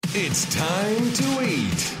It's time to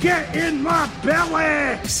eat. Get in my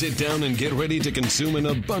belly! Sit down and get ready to consume an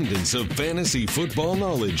abundance of fantasy football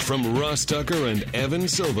knowledge from Ross Tucker and Evan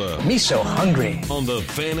Silva. Me so hungry. On the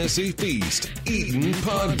Fantasy Feast Eatin'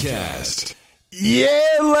 Podcast.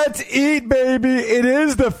 Yeah, let's eat, baby. It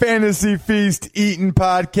is the Fantasy Feast Eatin'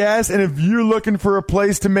 Podcast. And if you're looking for a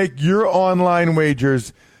place to make your online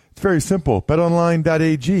wagers, it's very simple.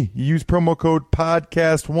 BetOnline.ag. You use promo code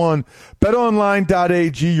podcast1.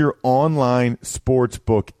 BetOnline.ag, your online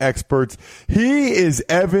sportsbook experts. He is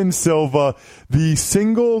Evan Silva, the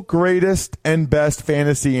single greatest and best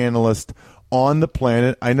fantasy analyst on the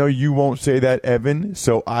planet. I know you won't say that, Evan,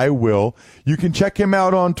 so I will. You can check him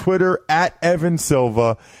out on Twitter at Evan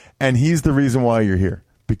Silva, and he's the reason why you're here,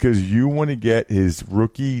 because you want to get his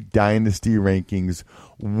rookie dynasty rankings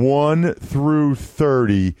 1 through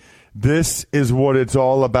 30. This is what it's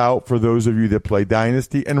all about for those of you that play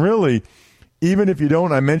dynasty. And really, even if you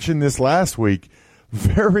don't, I mentioned this last week,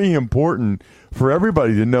 very important for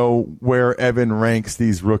everybody to know where Evan ranks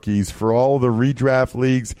these rookies for all the redraft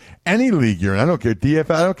leagues, any league you're in. I don't care,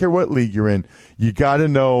 DFL, I don't care what league you're in. You got to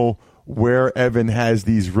know where Evan has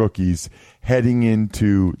these rookies heading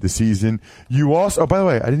into the season. You also, oh, by the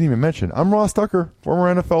way, I didn't even mention, I'm Ross Tucker,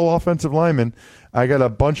 former NFL offensive lineman. I got a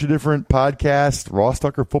bunch of different podcasts, Ross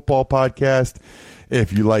Tucker Football Podcast.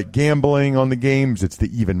 If you like gambling on the games, it's the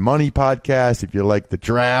Even Money Podcast. If you like the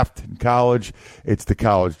draft in college, it's the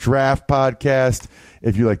College Draft Podcast.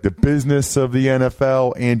 If you like the business of the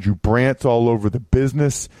NFL, Andrew Brandt's all over the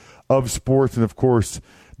business of sports. And, of course,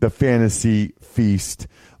 the Fantasy Feast.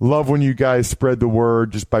 Love when you guys spread the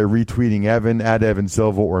word just by retweeting Evan at Evan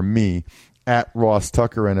Silva or me at Ross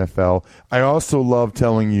Tucker NFL. I also love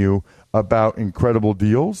telling you about incredible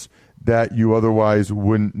deals that you otherwise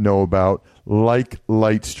wouldn't know about, like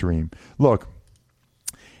Lightstream. Look,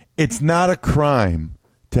 it's not a crime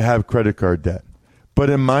to have credit card debt, but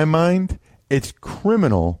in my mind, it's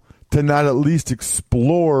criminal to not at least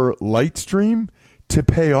explore Lightstream to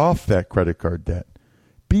pay off that credit card debt.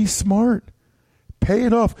 Be smart. Pay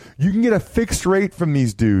it off. You can get a fixed rate from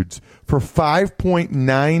these dudes for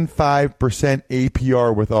 5.95%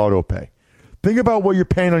 APR with AutoPay. Think about what you're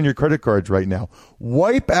paying on your credit cards right now.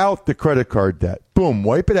 Wipe out the credit card debt. Boom,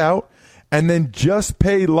 wipe it out, and then just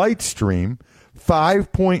pay Lightstream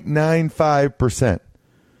 5.95%.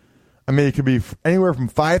 I mean, it could be anywhere from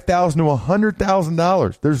 $5,000 to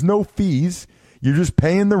 $100,000. There's no fees. You're just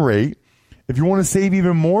paying the rate. If you want to save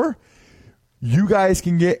even more, you guys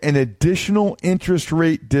can get an additional interest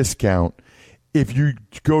rate discount if you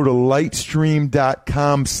go to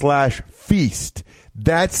lightstream.com/feast.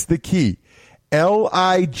 That's the key.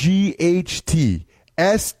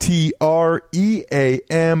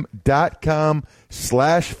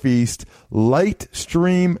 lightstream.com/feast.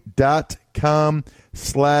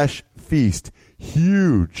 lightstream.com/feast.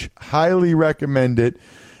 Huge. Highly recommend it.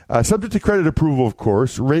 Subject to credit approval, of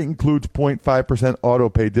course. Rate includes 0.5% auto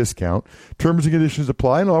pay discount. Terms and conditions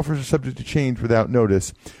apply, and offers are subject to change without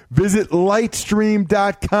notice. Visit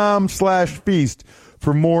lightstream.com/feast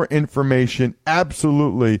for more information.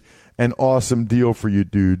 Absolutely an awesome deal for you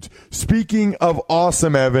dudes. Speaking of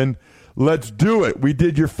awesome, Evan, let's do it. We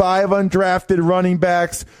did your 5 undrafted running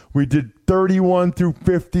backs. We did 31 through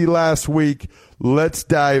 50 last week. Let's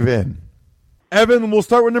dive in. Evan, we'll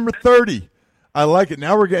start with number 30. I like it.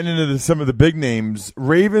 Now we're getting into some of the big names.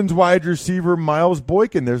 Ravens wide receiver Miles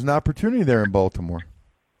Boykin. There's an opportunity there in Baltimore.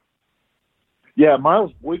 Yeah,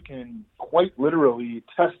 Miles Boykin quite literally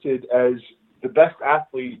tested as the best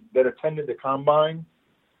athlete that attended the combine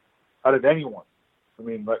out of anyone. I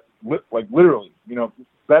mean, like literally,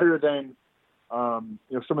 better than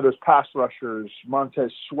some of those pass rushers,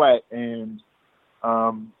 Montez Sweat, and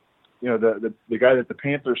the guy that the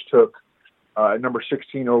Panthers took at number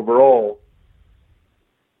 16 overall.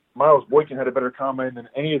 Miles Boykin had a better combine than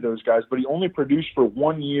any of those guys, but he only produced for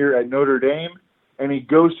 1 year at Notre Dame, and he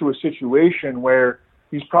goes to a situation where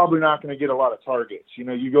he's probably not going to get a lot of targets.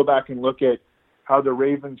 You go back and look at how the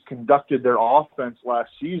Ravens conducted their offense last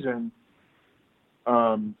season.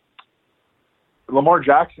 Lamar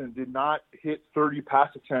Jackson did not hit 30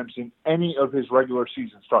 pass attempts in any of his regular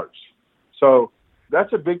season starts. So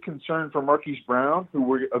that's a big concern for Marquise Brown, who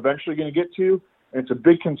we're eventually going to get to, and it's a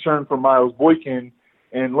big concern for Miles Boykin.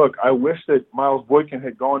 And look, I wish that Miles Boykin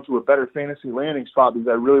had gone to a better fantasy landing spot because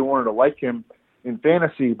I really wanted to like him in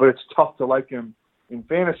fantasy, but it's tough to like him in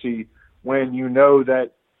fantasy when you know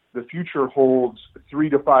that the future holds 3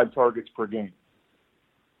 to 5 targets per game.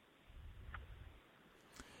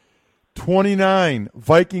 29,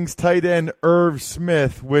 Vikings tight end Irv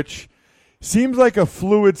Smith, which seems like a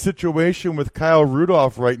fluid situation with Kyle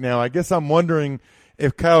Rudolph right now. I guess I'm wondering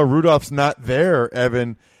if Kyle Rudolph's not there,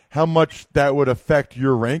 Evan, how much that would affect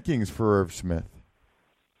your rankings for Irv Smith.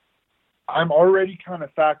 I'm already kind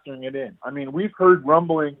of factoring it in. I mean, we've heard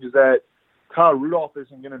rumblings that Kyle Rudolph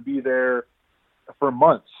isn't going to be there for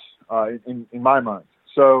months, in my mind.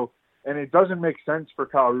 So, and it doesn't make sense for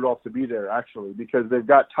Kyle Rudolph to be there, actually, because they've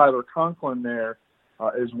got Tyler Conklin there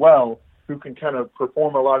as well, who can kind of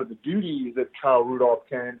perform a lot of the duties that Kyle Rudolph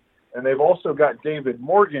can. And they've also got David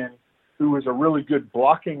Morgan, who is a really good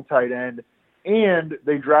blocking tight end, and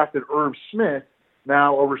they drafted Irv Smith,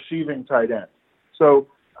 now a receiving tight end. So,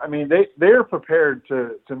 I mean, they are prepared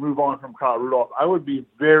to move on from Kyle Rudolph. I would be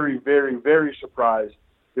very, very, very surprised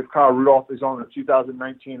if Kyle Rudolph is on the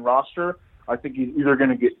 2019 roster. I think he's either going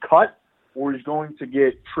to get cut or he's going to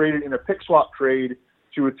get traded in a pick swap trade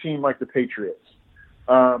to a team like the Patriots.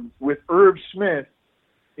 With Irv Smith,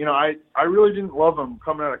 you know, I really didn't love him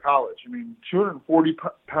coming out of college. I mean,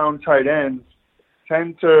 240-pound tight ends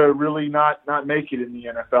tend to really not make it in the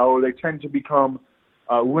NFL, or they tend to become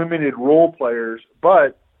limited role players.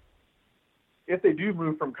 But if they do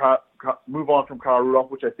move on from Kyle Rudolph,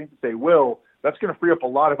 which I think that they will, that's going to free up a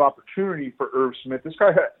lot of opportunity for Irv Smith. This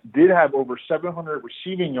guy did have over 700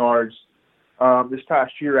 receiving yards this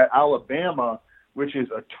past year at Alabama, which is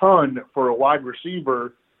a ton for a wide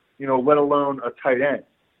receiver, you know, let alone a tight end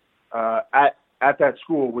at that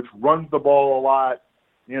school, which runs the ball a lot,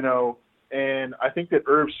 you know. And I think that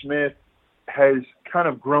Irv Smith has kind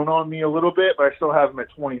of grown on me a little bit, but I still have him at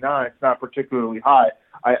 29. It's not particularly high.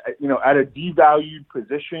 You know, at a devalued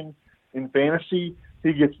position in fantasy,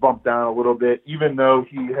 he gets bumped down a little bit, even though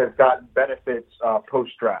he has gotten benefits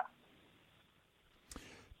post-draft.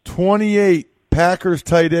 28, Packers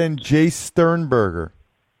tight end Jace Sternberger.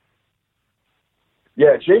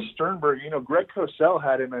 Yeah, Jace Sternberger, you know, Greg Cosell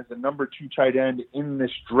had him as the number 2 tight end in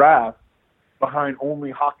this draft behind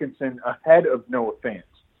only Hawkinson, ahead of Noah Fant.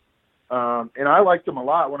 And I liked him a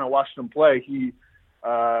lot when I watched him play. He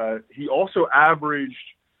also averaged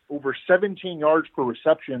over 17 yards per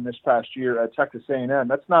reception this past year at Texas A&M.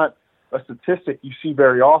 That's not a statistic you see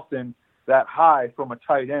very often that high from a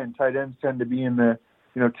tight end. Tight ends tend to be in the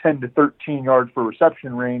 10 to 13 yards per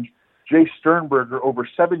reception range. Jace Sternberger, over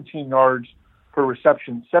 17 yards per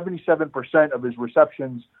reception. 77% of his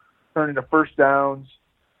receptions turned into first downs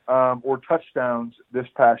or touchdowns this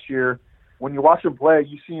past year. When you watch him play,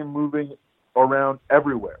 you see him moving around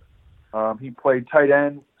everywhere. He played tight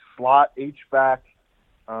end, slot, H-back,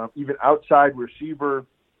 even outside receiver.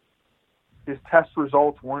 His test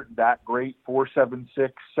results weren't that great,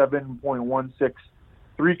 4.76, 7.16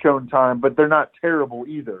 three-cone time, but they're not terrible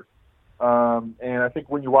either. And I think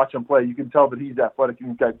when you watch him play, you can tell that he's athletic and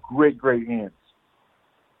he's got great, great hands.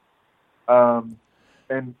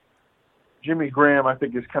 And Jimmy Graham, I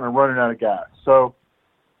think, is kind of running out of gas. So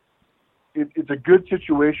it's a good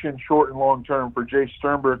situation, short and long term, for Jace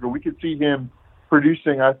Sternberger. We could see him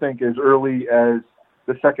producing, I think, as early as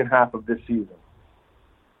the second half of this season.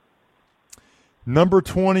 Number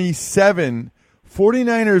 27,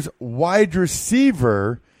 49ers wide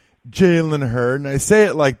receiver Jalen Hurd. And I say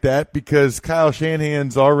it like that because Kyle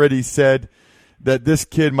Shanahan's already said that this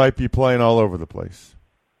kid might be playing all over the place.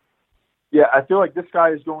 Yeah, I feel like this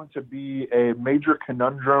guy is going to be a major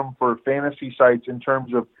conundrum for fantasy sites in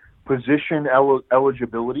terms of position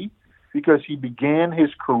eligibility, because he began his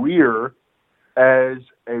career as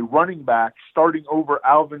a running back starting over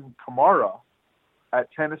Alvin Kamara at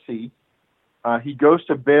Tennessee. He goes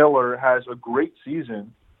to Baylor, has a great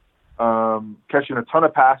season, catching a ton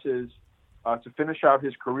of passes to finish out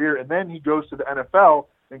his career, and then he goes to the NFL,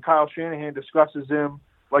 and Kyle Shanahan discusses him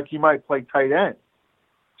like he might play tight end.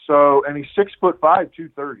 So, and he's 6'5",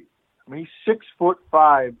 230. I mean, he's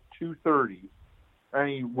 6'5", 230, and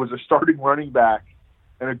he was a starting running back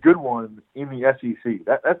and a good one in the SEC.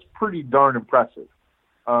 That's pretty darn impressive.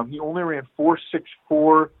 He only ran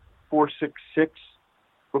 4.64, 4.66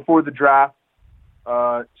 before the draft.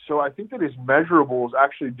 So I think that his measurables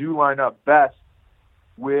actually do line up best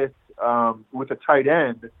with a tight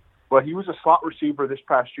end. But he was a slot receiver this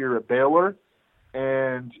past year at Baylor.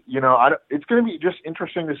 And, it's going to be just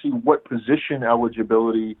interesting to see what position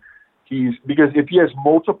eligibility because if he has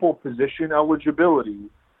multiple position eligibility,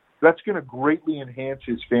 that's going to greatly enhance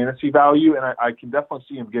his fantasy value, and I can definitely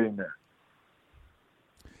see him getting there.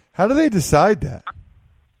 How do they decide that?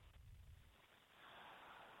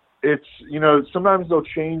 It's, sometimes they'll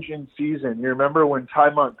change in season. You remember when Ty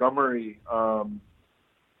Montgomery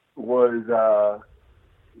was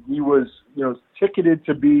ticketed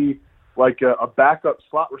to be like a backup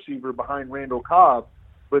slot receiver behind Randall Cobb,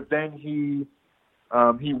 but then he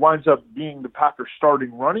winds up being the Packers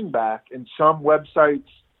starting running back, and some websites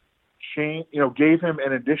gave him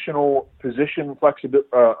an additional position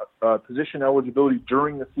position eligibility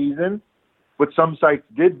during the season, but some sites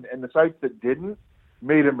didn't, and the sites that didn't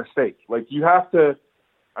made a mistake. Like, you have to.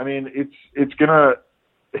 I mean, it's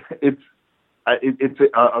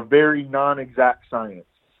a very non-exact science.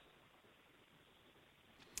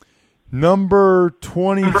 Number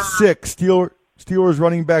 26, Steelers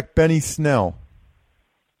running back Benny Snell.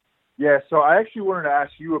 Yeah, so I actually wanted to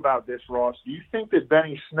ask you about this, Ross. Do you think that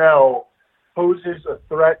Benny Snell poses a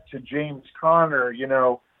threat to James Conner?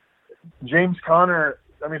 James Conner,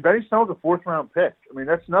 Benny Snell's a fourth-round pick. I mean,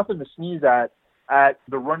 that's nothing to sneeze at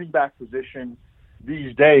the running back position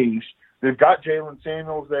these days. They've got Jalen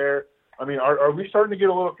Samuels there. I mean, are we starting to get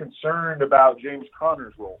a little concerned about James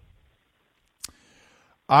Conner's role?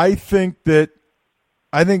 I think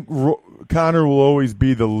Conner will always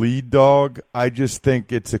be the lead dog. I just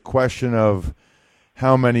think it's a question of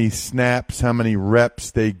how many snaps, how many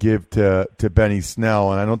reps they give to Benny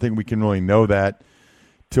Snell, and I don't think we can really know that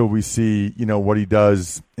till we see, what he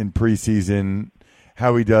does in preseason,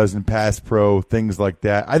 how he does in pass pro, things like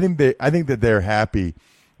that. I think that they're happy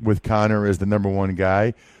with Conner as the number one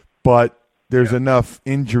guy, but there's enough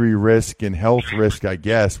injury risk and health risk, I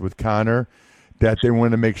guess, with Conner that they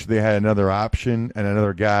wanted to make sure they had another option and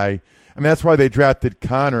another guy. I mean, that's why they drafted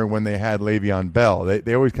Conner when they had Le'Veon Bell.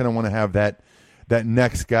 They always kind of want to have that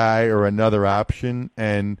next guy or another option.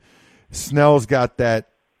 And Snell's got that,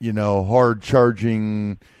 hard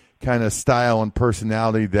charging kind of style and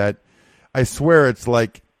personality that I swear it's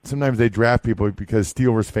like sometimes they draft people because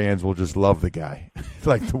Steelers fans will just love the guy,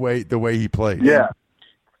 like the way he plays. Yeah.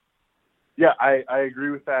 Yeah, I agree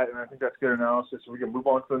with that, and I think that's good analysis. So we can move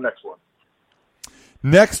on to the next one.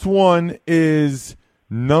 Next one is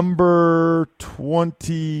number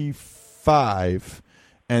 25,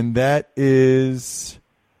 and that is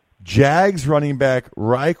Jags running back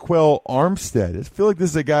Raquel Armstead. I feel like this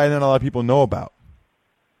is a guy not a lot of people know about.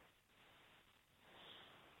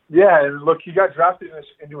 Yeah, and look, he got drafted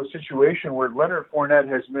into a situation where Leonard Fournette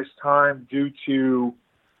has missed time due to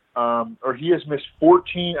or he has missed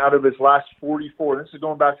 14 out of his last 44. This is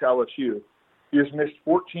going back to LSU. He has missed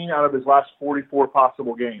 14 out of his last 44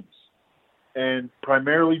 possible games, and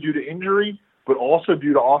primarily due to injury, but also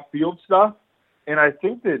due to off-field stuff. And I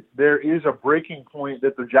think that there is a breaking point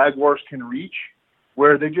that the Jaguars can reach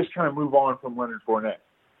where they just kind of move on from Leonard Fournette.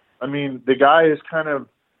 I mean, the guy is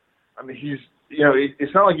he's,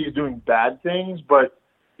 it's not like he's doing bad things, but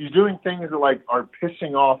he's doing things that are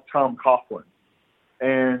pissing off Tom Coughlin.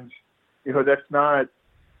 And, that's not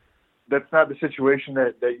the situation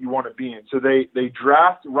that you want to be in. So they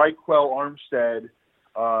draft Raquel Armstead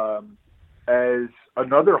as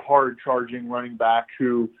another hard-charging running back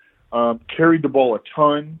who carried the ball a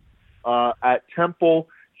ton. At Temple,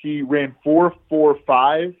 he ran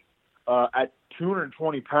 4.45 at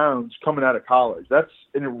 220 pounds coming out of college. That's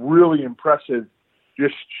a really impressive,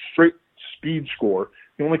 just straight speed score.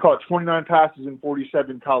 He only caught 29 passes in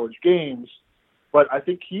 47 college games, but I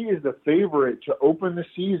think he is the favorite to open the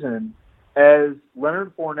season as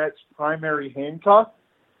Leonard Fournette's primary handcuff.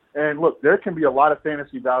 And look, there can be a lot of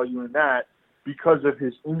fantasy value in that because of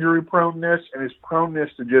his injury proneness and his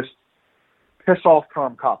proneness to just piss off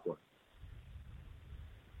Tom Coughlin.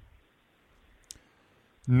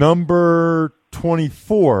 Number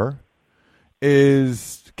 24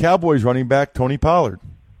 is Cowboys running back Tony Pollard.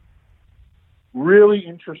 Really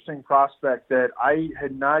interesting prospect that I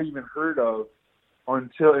had not even heard of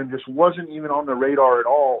until, and just wasn't even on the radar at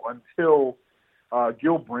all until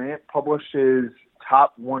Gil Brandt published his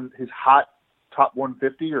hot top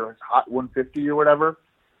 150 or his hot 150 or whatever,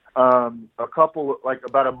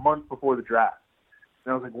 about a month before the draft.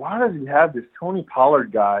 And I was like, why does he have this Tony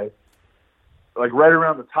Pollard guy right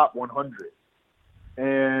around the top 100?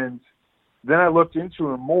 And then I looked into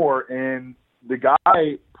him more, and the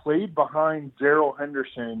guy played behind Darrell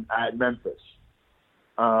Henderson at Memphis.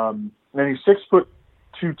 And he's 6'2",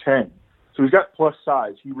 so he's got plus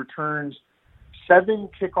size. He returns 7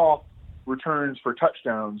 kickoff returns for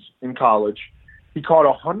touchdowns in college. He caught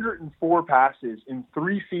 104 passes in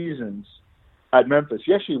 3 seasons at Memphis.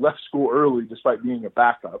 He actually left school early despite being a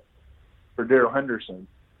backup for Darrell Henderson.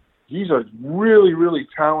 He's a really, really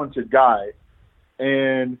talented guy,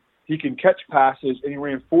 and he can catch passes, and he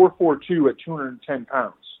ran 4.42 at 210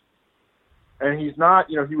 pounds. And he's not,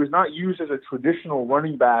 he was not used as a traditional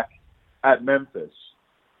running back at Memphis.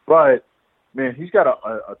 But, man, he's got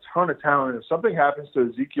a ton of talent. If something happens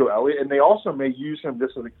to Ezekiel Elliott, and they also may use him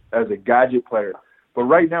just as a gadget player. But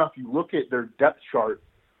right now, if you look at their depth chart,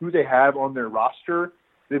 who they have on their roster,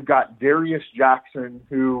 they've got Darius Jackson,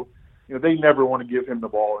 who, they never want to give him the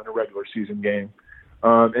ball in a regular season game.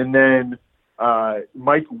 And then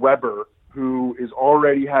Mike Weber, who is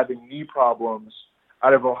already having knee problems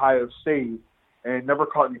out of Ohio State and never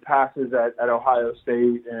caught any passes at Ohio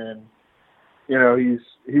State. And, you know,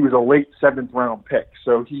 he was a late 7th-round pick,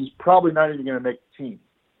 so he's probably not even going to make the team.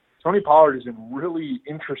 Tony Pollard is in really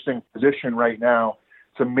interesting position right now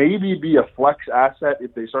to maybe be a flex asset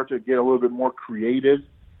if they start to get a little bit more creative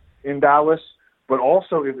in Dallas, but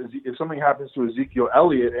also if something happens to Ezekiel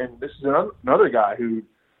Elliott, and this is another guy who,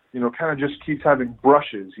 you know, kind of just keeps having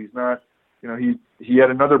brushes. He's not, you know, he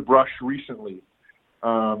had another brush recently,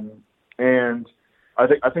 and I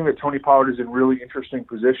think that Tony Pollard is in really interesting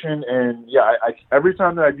position. And yeah, I every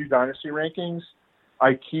time that I do dynasty rankings,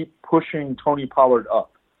 I keep pushing Tony Pollard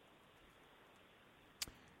up.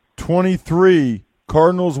 23,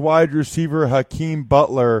 Cardinals wide receiver Hakeem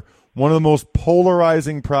Butler, one of the most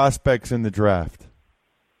polarizing prospects in the draft.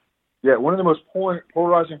 Yeah, one of the most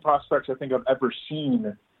polarizing prospects I think I've ever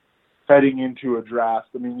seen heading into a draft.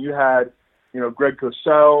 I mean, you had, you know, Greg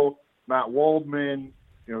Cosell, Matt Waldman,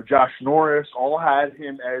 you know, Josh Norris, all had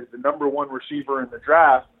him as the number one receiver in the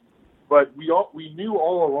draft. But we knew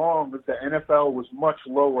all along that the NFL was much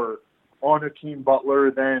lower on Hakeem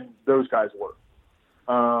Butler than those guys were.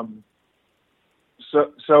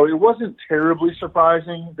 So it wasn't terribly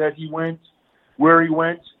surprising that he went where he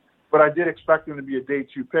went, but I did expect him to be a day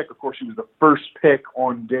 2 pick. Of course, he was the first pick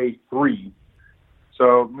on day 3.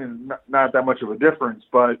 So, I mean, not that much of a difference.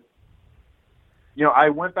 But, you know, I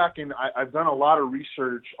went back and I've done a lot of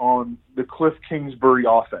research on the Cliff Kingsbury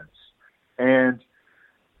offense. And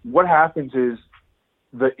what happens is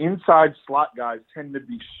the inside slot guys tend to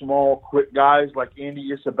be small, quick guys like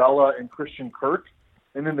Andy Isabella and Christian Kirk.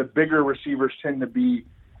 And then the bigger receivers tend to be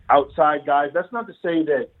outside guys. That's not to say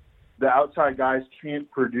that the outside guys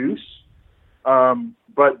can't produce,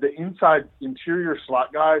 but the interior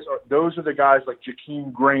slot guys, those are the guys like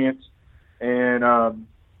Jakeem Grant and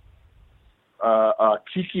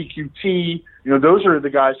Kiki QT. You know, those are the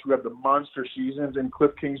guys who have the monster seasons in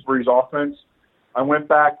Cliff Kingsbury's offense. I went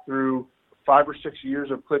back through 5 or 6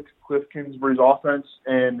 years of Cliff Kingsbury's offense,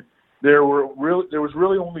 and there was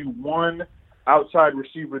really only one outside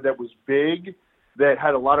receiver that was big, that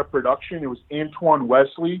had a lot of production. It was Antoine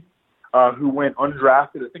Wesley, who went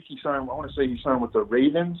undrafted. I think he signed with the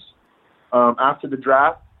Ravens after the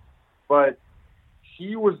draft. But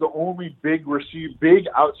he was the only big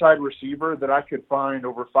outside receiver that I could find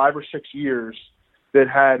over 5 or 6 years that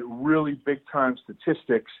had really big-time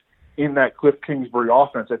statistics in that Cliff Kingsbury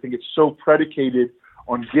offense. I think it's so predicated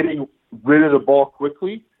on getting rid of the ball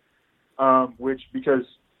quickly, which because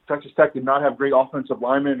Texas Tech did not have great offensive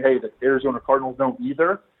linemen. Hey, the Arizona Cardinals don't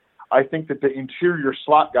either. I think that the interior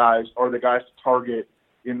slot guys are the guys to target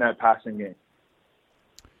in that passing game.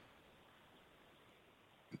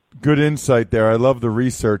 Good insight there. I love the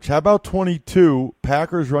research. How about 22,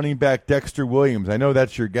 Packers running back Dexter Williams? I know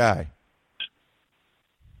that's your guy.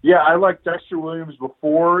 Yeah, I liked Dexter Williams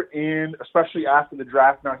before and especially after the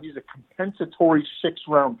draft. Now, he's a compensatory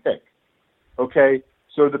 6th-round pick, okay?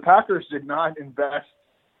 So the Packers did not invest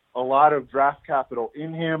a lot of draft capital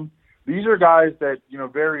in him. These are guys that, you know,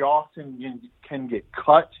 very often can get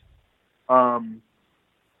cut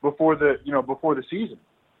before the season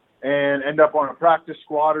and end up on a practice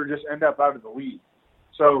squad or just end up out of the league.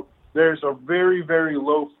 So there's a very, very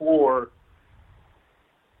low floor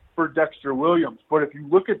for Dexter Williams. But if you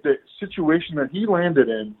look at the situation that he landed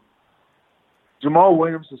in, Jamal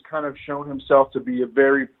Williams has kind of shown himself to be a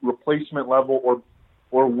very replacement level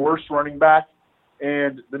or worse running back.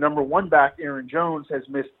 And the number 1 back, Aaron Jones, has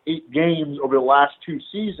missed 8 games over the last 2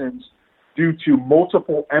 seasons due to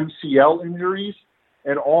multiple MCL injuries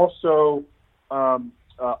and also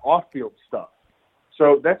off-field stuff.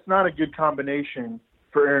 So that's not a good combination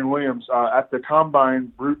for Aaron Williams. At the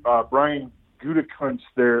Combine, Brian Gutekunst,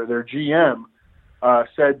 their GM,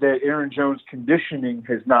 said that Aaron Jones' conditioning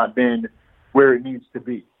has not been where it needs to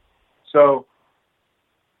be. So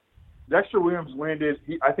Dexter Williams landed,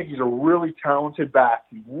 I think he's a really talented back.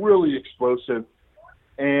 He's really explosive.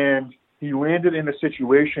 And he landed in a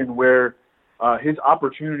situation where his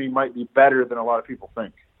opportunity might be better than a lot of people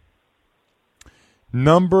think.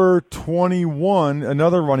 Number 21,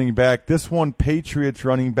 another running back. This one, Patriots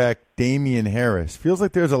running back Damian Harris. Feels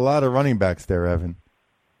like there's a lot of running backs there, Evan.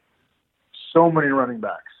 So many running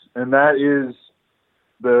backs. And that is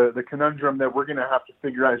the conundrum that we're going to have to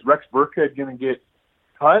figure out. Is Rex Burkhead going to get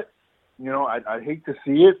cut? You know, I'd hate to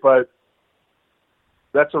see it, but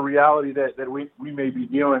that's a reality that we may be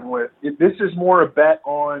dealing with. This is more a bet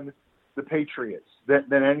on the Patriots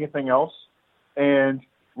than anything else. And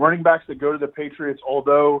running backs that go to the Patriots,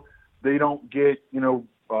 although they don't get, you know,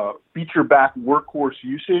 feature back workhorse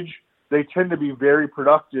usage, they tend to be very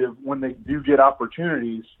productive when they do get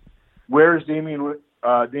opportunities. Where is Damien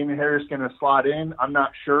Harris going to slot in? I'm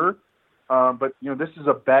not sure. But, this is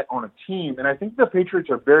a bet on a team. And I think the Patriots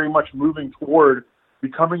are very much moving toward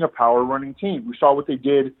becoming a power running team. We saw what they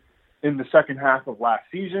did in the second half of last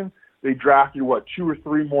season. They drafted, 2 or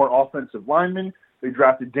 3 more offensive linemen. They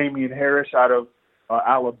drafted Damien Harris out of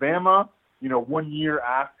Alabama, 1 year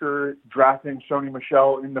after drafting Sony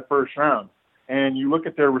Michel in the first round. And you look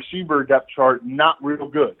at their receiver depth chart, not real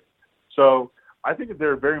good. So I think that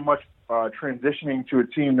they're very much transitioning to a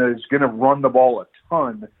team that is going to run the ball a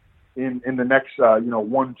ton in the next,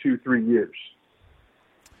 1, 2, 3 years.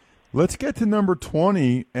 Let's get to number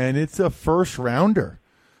 20, and it's a first-rounder.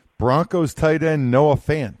 Broncos tight end Noah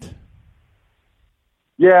Fant.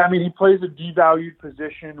 Yeah, he plays a devalued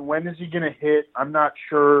position. When is he going to hit? I'm not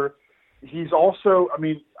sure. He's also,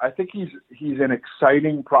 I think he's an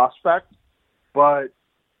exciting prospect, but,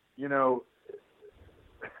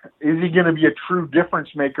 is he going to be a true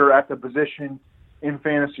difference maker at the position in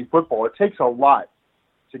fantasy football? It takes a lot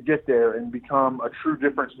to get there and become a true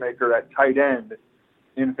difference maker at tight end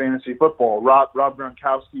in fantasy football. Rob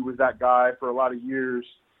Gronkowski was that guy for a lot of years.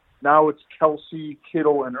 Now it's Kelsey,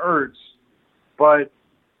 Kittle, and Ertz, but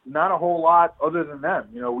not a whole lot other than them.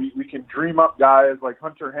 We can dream up guys like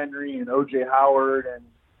Hunter Henry and O.J. Howard and,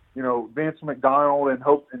 Vance McDonald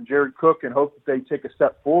and Jared Cook and hope that they take a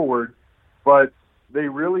step forward, but they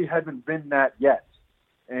really haven't been that yet.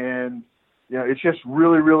 And, it's just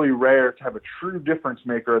really, really rare to have a true difference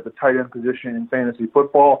maker at the tight end position in fantasy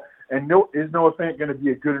football. And is Noah Fant going to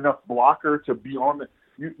be a good enough blocker to be on the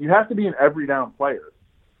 – you have to be an every down player.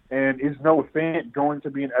 And is Noah Fant going to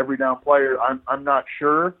be an every down player? I'm not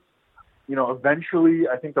sure. Eventually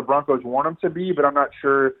I think the Broncos want him to be, but I'm not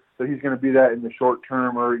sure that he's going to be that in the short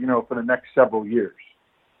term or, for the next several years.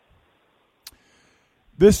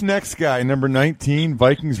 This next guy, number 19,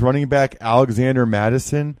 Vikings running back Alexander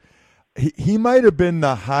Mattison, he might have been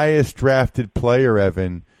the highest drafted player,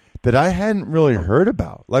 Evan, that I hadn't really heard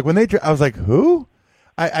about. Like when I was like, who?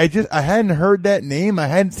 I hadn't heard that name. I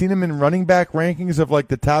hadn't seen him in running back rankings of like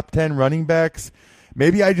the top 10 running backs.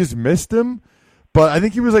 Maybe I just missed him, but I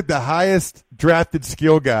think he was like the highest drafted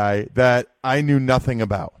skill guy that I knew nothing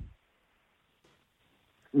about.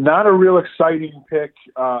 Not a real exciting pick,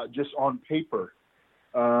 just on paper.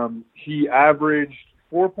 He averaged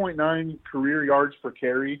 4.9 career yards per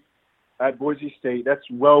carry at Boise State. That's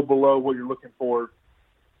well below what you're looking for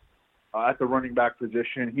at the running back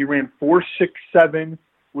position. He ran 4.67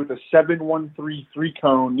 with a 7.13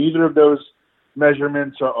 3-cone. Neither of those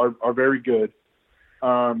measurements are very good.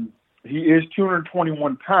 He is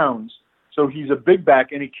 221 pounds, so he's a big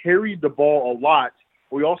back, and he carried the ball a lot.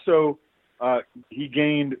 We also he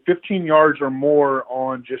gained 15 yards or more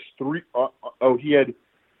on just three. He had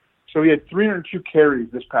 302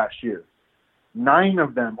 carries this past year.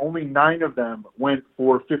 Only 9 of them went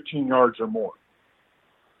for 15 yards or more.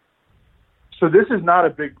 So this is not a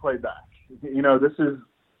big play back.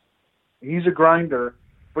 He's a grinder,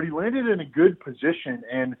 but he landed in a good position.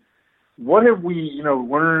 And what have we,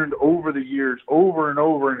 learned over the years, over and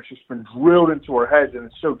over, and it's just been drilled into our heads, and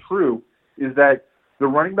it's so true, is that the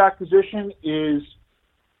running back position is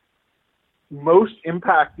most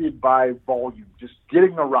impacted by volume, just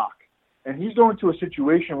getting the rock. And he's going to a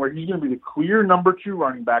situation where he's going to be the clear number 2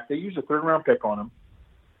 running back. They used a 3rd-round pick on him,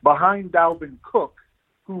 behind Dalvin Cook,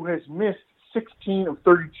 who has missed 16 of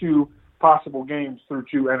 32 possible games through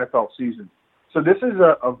 2 NFL seasons. So this is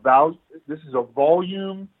a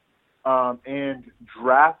volume and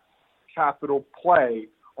draft capital play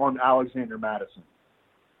on Alexander Mattison.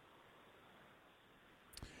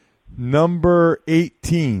 Number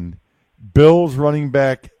 18, Bills running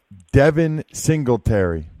back Devin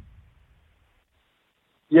Singletary.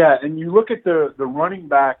 Yeah, and you look at the running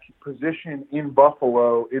back position in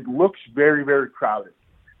Buffalo, it looks very, very crowded.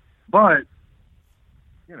 But,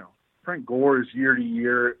 Frank Gore is year to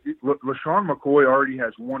year. LaShawn McCoy already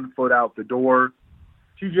has 1 foot out the door.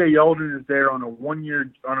 TJ Yeldon is there on a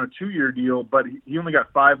 2-year deal, but he only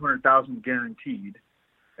got $500,000 guaranteed,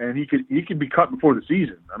 and he could be cut before the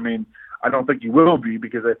season. I don't think he will be,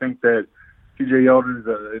 because I think that TJ Yeldon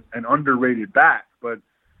is an underrated back, but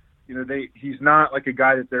he's not like a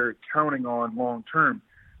guy that they're counting on long term.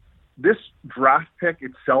 This draft pick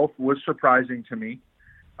itself was surprising to me.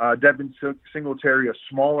 Devin Singletary, a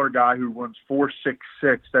smaller guy who runs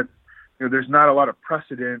 4.66. That there's not a lot of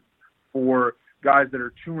precedent for guys that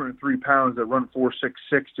are 203 pounds that run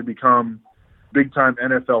 4.66 to become big time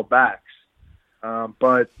NFL backs.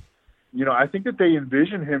 But I think that they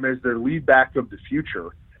envision him as their lead back of the future.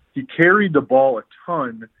 He carried the ball a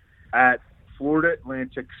ton at Florida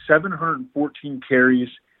Atlantic, 714 carries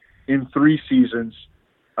in 3 seasons.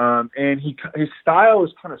 And his style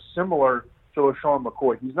is kind of similar to LaShawn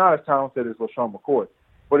McCoy. He's not as talented as LaShawn McCoy,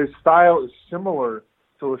 but his style is similar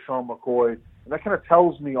to LaShawn McCoy. And that kind of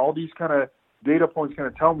tells me, all these kind of data points kind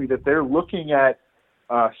of tell me that they're looking at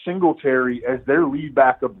Singletary as their lead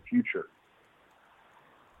back of the future.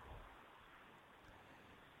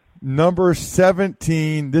 Number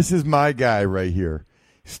 17, this is my guy right here.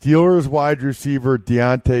 Steelers wide receiver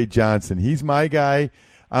Deontay Johnson. He's my guy.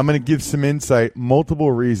 I'm going to give some insight,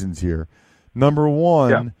 multiple reasons here. Number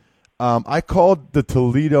one, I called the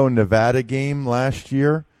Toledo, Nevada game last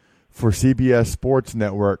year for CBS Sports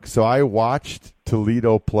Network. So I watched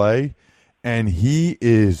Toledo play, and he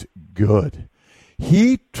is good.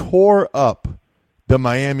 He tore up the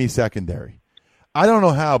Miami secondary. I don't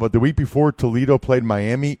know how, but the week before Toledo played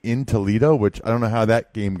Miami in Toledo, which I don't know how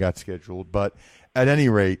that game got scheduled, but at any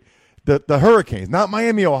rate, the Hurricanes, not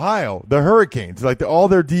Miami, Ohio, the Hurricanes, like all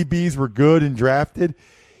their DBs were good and drafted.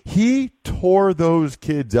 He tore those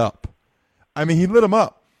kids up. I mean, he lit them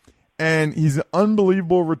up. And he's an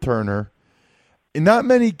unbelievable returner. And not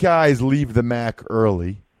many guys leave the MAC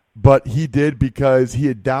early, but he did because he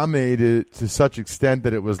had dominated it to such extent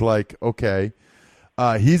that it was like, okay,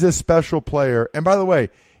 he's a special player. And by the way,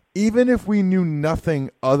 even if we knew nothing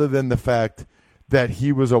other than the fact that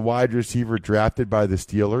he was a wide receiver drafted by the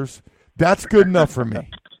Steelers, that's good enough for me.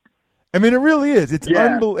 I mean, it really is. It's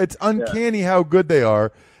it's uncanny how good they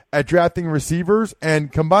are at drafting receivers.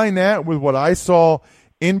 And combine that with what I saw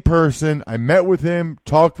in person. I met with him,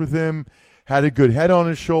 talked with him, had a good head on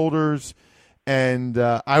his shoulders, and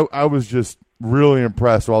I was just really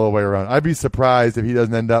impressed all the way around. I'd be surprised if he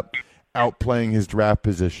doesn't end up outplaying his draft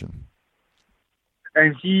position.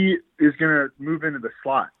 And he is going to move into the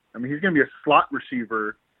slot. I mean, he's going to be a slot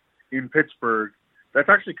receiver in Pittsburgh. That's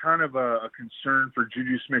actually kind of a concern for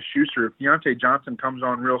Juju Smith-Schuster. If Deontay Johnson comes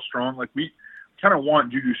on real strong, like we kind of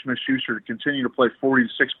want Juju Smith-Schuster to continue to play 40 to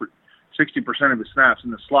 60% of his snaps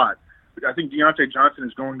in the slot. But I think Deontay Johnson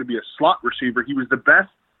is going to be a slot receiver. He was the best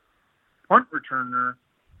punt returner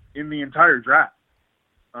in the entire draft.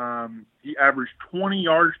 He averaged 20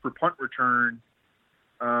 yards per punt return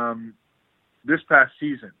this past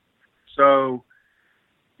season. So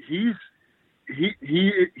he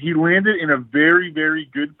landed in a very, very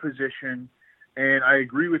good position, and I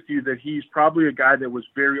agree with you that he's probably a guy that was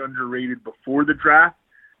very underrated before the draft.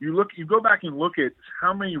 You go back and look at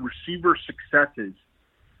how many receiver successes,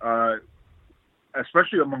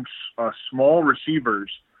 especially among small receivers,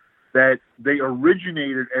 that they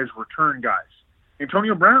originated as return guys.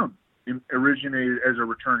 Antonio Brown originated as a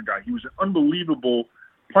return guy. He was an unbelievable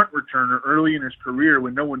punt returner early in his career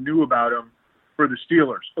when no one knew about him for the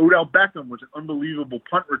Steelers. Odell Beckham was an unbelievable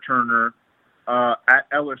punt returner at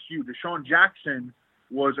LSU. Deshaun Jackson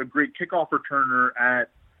was a great kickoff returner at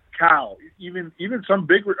Cal. Even some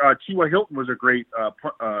big T.Y. Hilton was a great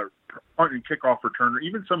punt and kickoff returner.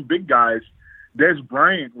 Even some big guys. Dez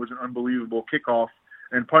Bryant was an unbelievable kickoff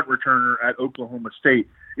and punt returner at Oklahoma State.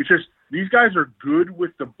 It's just these guys are good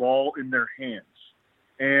with the ball in their hands.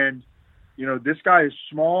 And this guy is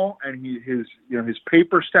small, and his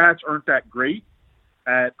paper stats aren't that great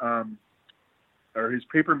at or his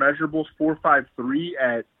paper measurables 4.53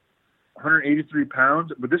 at 183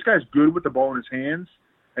 pounds. But this guy's good with the ball in his hands.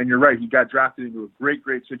 And you're right, he got drafted into a great,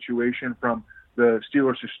 great situation from the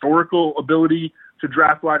Steelers' historical ability to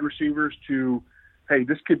draft wide receivers to, hey,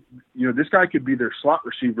 this guy could be their slot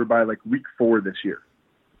receiver by like week 4 this year.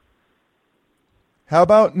 How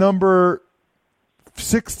about number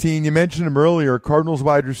 16? You mentioned him earlier, Cardinals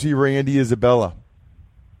wide receiver Andy Isabella.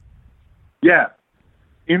 Yeah,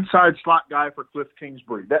 inside slot guy for Cliff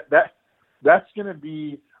Kingsbury. That's going to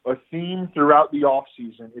be a theme throughout the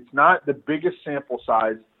offseason. It's not the biggest sample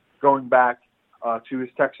size going back to his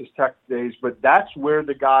Texas Tech days, but that's where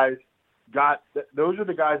the guys those are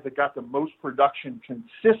the guys that got the most production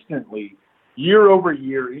consistently year over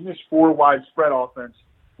year in this 4-wide spread offense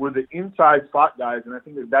were the inside slot guys, and I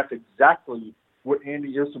think that's exactly what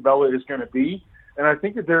Andy Isabella is going to be. And I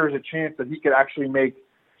think that there is a chance that he could actually make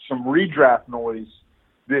some redraft noise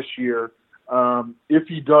this year if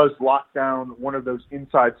he does lock down one of those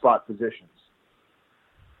inside slot positions.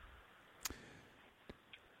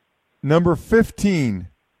 Number 15,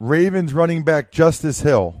 Ravens running back Justice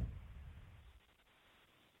Hill.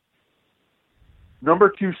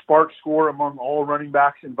 Number 2 SPARQ score among all running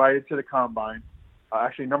backs invited to the Combine.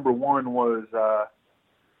 Actually, number 1 was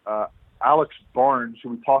Alex Barnes, who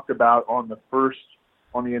we talked about on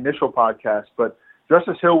the initial podcast. But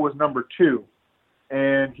Justice Hill was number 2,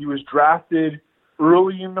 and he was drafted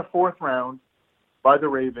early in the 4th round by the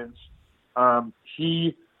Ravens.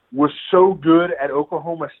 He was so good at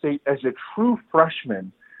Oklahoma State as a true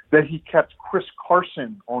freshman that he kept Chris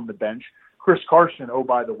Carson on the bench. Chris Carson, oh,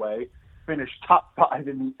 by the way, finished top 5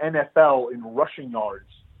 in the NFL in rushing yards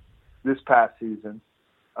this past season.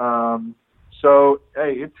 So,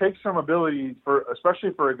 hey, it takes some ability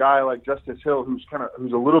especially for a guy like Justice Hill, who's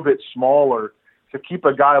a little bit smaller, to keep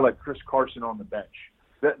a guy like Chris Carson on the bench.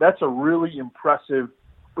 That's a really impressive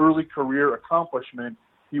early career accomplishment.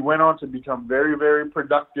 He went on to become very, very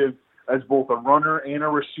productive as both a runner and a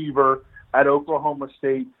receiver at Oklahoma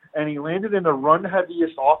State, and he landed in the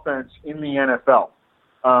run-heaviest offense in the NFL.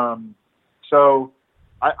 So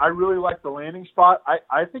I really like the landing spot.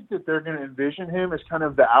 I think that they're going to envision him as kind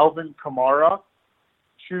of the Alvin Kamara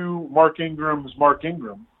to Mark Ingram's Mark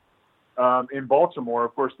Ingram in Baltimore.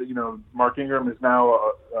 Of course, Mark Ingram is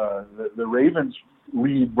now the Ravens'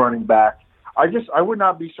 lead running back. I would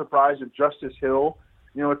not be surprised if Justice Hill,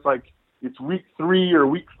 it's week 3 or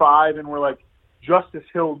week 5, and we're like, Justice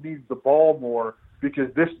Hill needs the ball more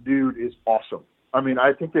because this dude is awesome. I mean,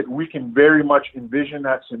 I think that we can very much envision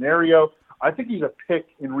that scenario. I think he's a pick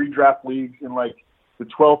in redraft leagues in like the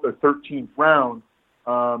 12th or 13th round.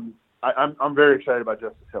 I'm very excited about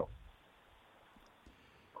Justice Hill.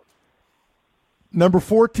 Number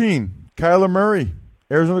 14, Kyler Murray,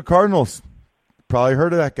 Arizona Cardinals. Probably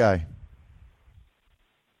heard of that guy.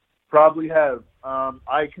 Probably have.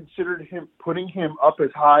 I considered putting him up as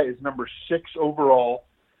high as number 6 overall.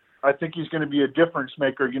 I think he's going to be a difference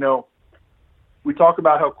maker. We talk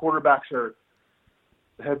about how quarterbacks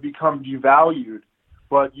have become devalued,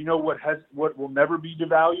 but what will never be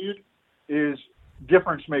devalued is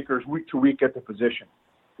difference makers week to week at the position.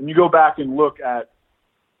 And you go back and look at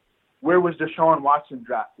where was Deshaun Watson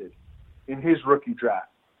drafted in his rookie draft?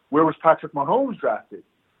 Where was Patrick Mahomes drafted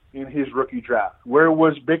in his rookie draft? Where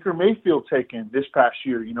was Baker Mayfield taken this past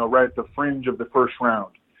year, right at the fringe of the first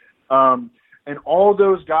round? And all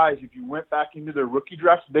those guys, if you went back into their rookie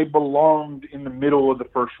drafts, they belonged in the middle of the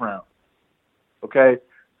first round. Okay?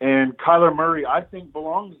 And Kyler Murray, I think,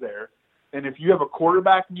 belongs there. And if you have a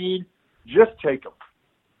quarterback need, just take him.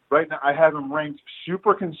 Right now, I have him ranked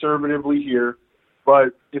super conservatively here. But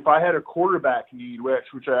if I had a quarterback need,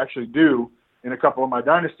 which I actually do in a couple of my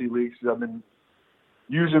dynasty leagues, because I've been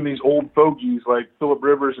using these old fogies like Phillip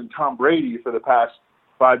Rivers and Tom Brady for the past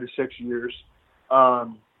 5 to 6 years,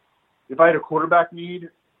 if I had a quarterback need,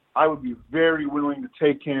 I would be very willing to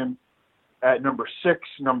take him at number 6,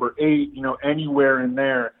 number 8, anywhere in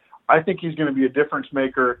there. I think he's going to be a difference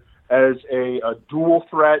maker as a dual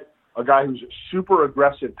threat, a guy who's a super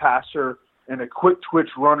aggressive passer and a quick twitch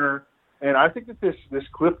runner. And I think that this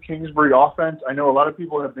Cliff Kingsbury offense, I know a lot of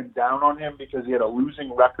people have been down on him because he had a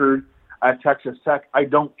losing record at Texas Tech. I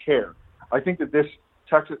don't care. I think that this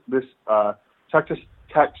Texas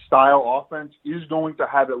Tech style offense is going to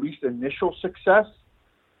have at least initial success,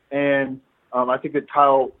 and I think that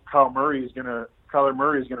Kyler Murray is going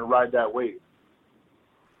to ride that wave.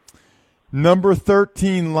 Number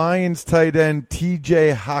 13, Lions tight end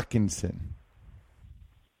T.J. Hockenson.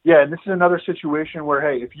 Yeah, and this is another situation where,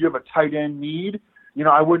 hey, if you have a tight end need,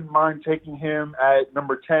 I wouldn't mind taking him at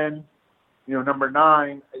number 10, number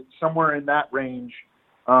 9, somewhere in that range.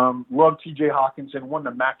 Love T.J. Hockenson, won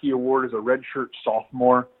the Mackey Award as a redshirt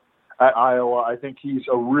sophomore at Iowa. I think he's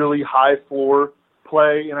a really high floor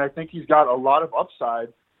play, and I think he's got a lot of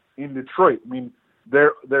upside in Detroit. I mean,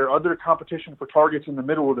 their other competition for targets in the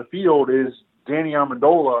middle of the field is Danny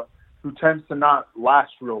Amendola, who tends to not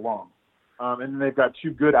last real long. And then they've got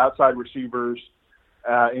 2 good outside receivers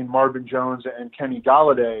in Marvin Jones and Kenny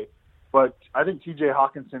Golladay. But I think T.J.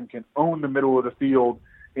 Hockenson can own the middle of the field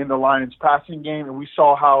in the Lions passing game, and we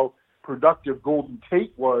saw how productive Golden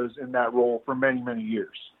Tate was in that role for many, many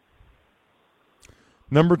years.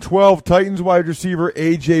 Number 12, Titans wide receiver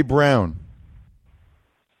A.J. Brown.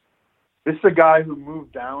 This is a guy who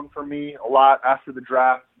moved down for me a lot after the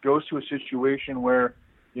draft, goes to a situation where,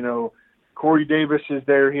 Corey Davis is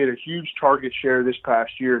there. He had a huge target share this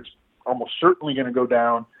past year. It's almost certainly going to go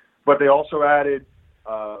down. But they also added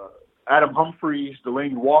Adam Humphries,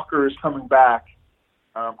 Delaney Walker is coming back.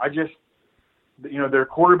 Their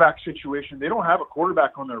quarterback situation, they don't have a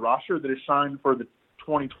quarterback on their roster that is signed for the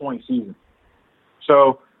 2020 season.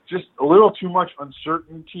 So just a little too much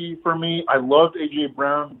uncertainty for me. I loved A.J.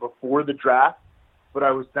 Brown before the draft, but I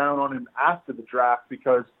was down on him after the draft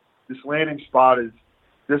because this landing spot is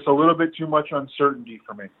just a little bit too much uncertainty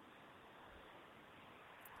for me.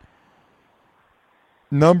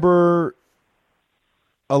 Number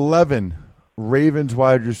 11, Ravens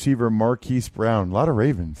wide receiver Marquise Brown. A lot of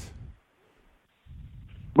Ravens.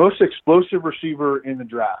 most explosive receiver in the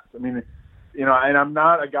draft. I mean, and I'm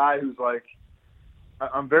not a guy who's like,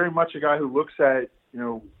 I'm very much a guy who looks at,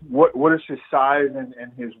 what is his size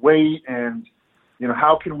and his weight and,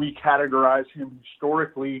 how can we categorize him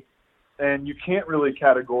historically? And you can't really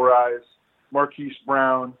categorize Marquise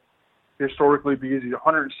Brown historically because he's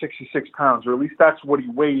 166 pounds, or at least that's what he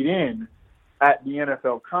weighed in at the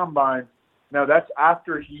NFL Combine. Now, that's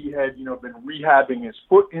after he had, been rehabbing his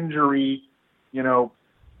foot injury. He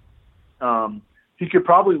could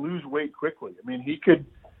probably lose weight quickly. I mean, he could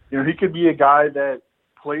be a guy that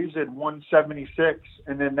plays at 176,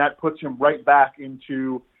 and then that puts him right back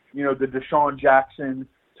into, the Deshaun Jackson,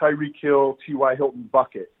 Tyreek Hill, T.Y. Hilton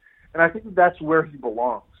bucket. And I think that's where he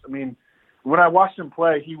belongs. I mean, when I watched him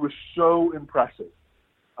play, he was so impressive.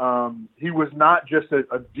 He was not just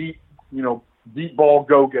a deep ball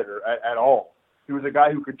go-getter at all. He was a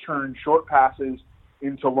guy who could turn short passes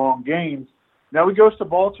into long gains. Now he goes to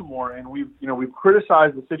Baltimore, and we've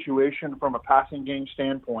criticized the situation from a passing game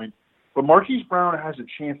standpoint, but Marquise Brown has a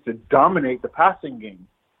chance to dominate the passing game,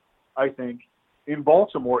 I think, in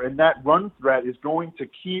Baltimore, and that run threat is going to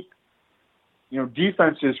keep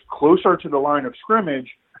defenses closer to the line of scrimmage,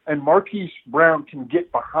 and Marquise Brown can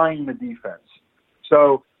get behind the defense.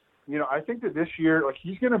 So, I think that this year,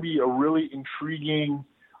 he's going to be a really intriguing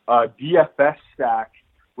DFS stack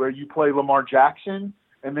where you play Lamar Jackson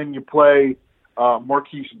and then you play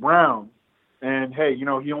Marquise Brown. And, hey,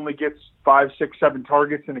 he only gets 5, 6, 7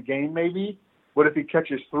 targets in a game maybe. What if he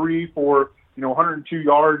catches 3 for, 102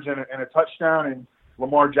 yards and a touchdown, and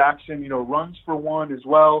Lamar Jackson, runs for 1 as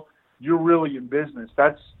well? You're really in business.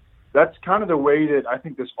 That's kind of the way that I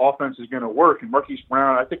think this offense is going to work. And Marquise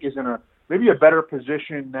Brown, I think, is in maybe a better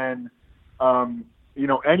position than,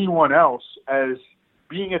 anyone else as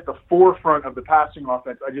being at the forefront of the passing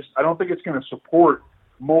offense. I don't think it's going to support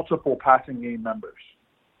multiple passing game members.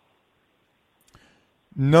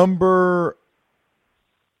 Number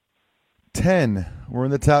 10. We're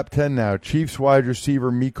in the top 10 now. Chiefs wide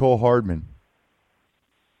receiver Mecole Hardman.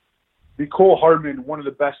 Mecole Hardman, one of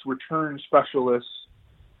the best return specialists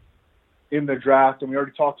in the draft, and we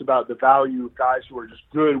already talked about the value of guys who are just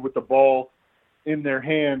good with the ball in their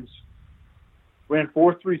hands. Ran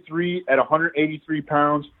 4.33 at 183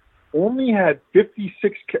 pounds, only had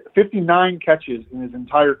 59 catches in his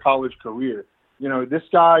entire college career. This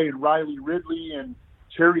guy and Riley Ridley and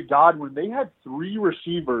Terry Godwin, they had 3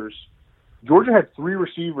 receivers. Georgia had 3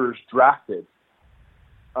 receivers drafted,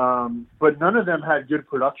 but none of them had good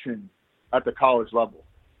production at the college level.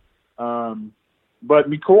 But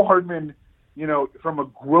Mecole Hardman, from a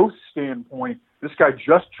growth standpoint, this guy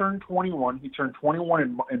just turned 21. He turned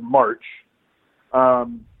 21 in March.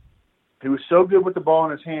 He was so good with the ball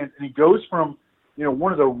in his hands, and he goes from,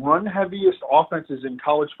 one of the run-heaviest offenses in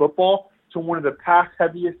college football to one of the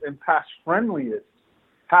pass-heaviest and pass-friendliest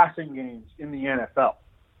passing games in the NFL.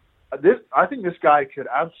 I think this guy could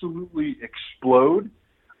absolutely explode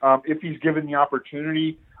if he's given the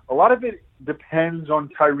opportunity. A lot of it depends on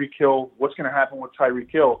Tyreek Hill, what's going to happen with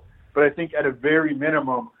Tyreek Hill. But I think at a very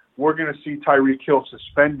minimum, we're going to see Tyreek Hill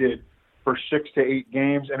suspended for 6 to 8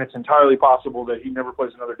 games, and it's entirely possible that he never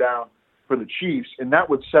plays another down for the Chiefs. And that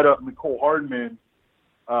would set up Mecole Hardman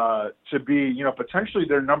to be, potentially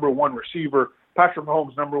their number 1 receiver, Patrick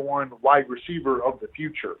Mahomes' number 1 wide receiver of the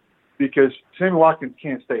future, because Sammy Watkins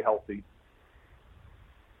can't stay healthy.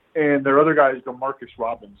 And their other guy is DeMarcus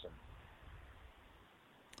Robinson.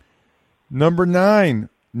 Number 9,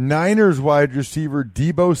 Niners wide receiver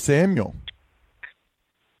Deebo Samuel.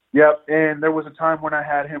 Yep, and there was a time when I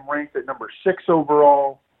had him ranked at number 6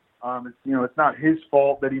 overall. It's not his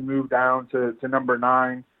fault that he moved down to number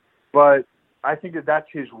 9, but I think that's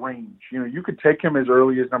his range. You could take him as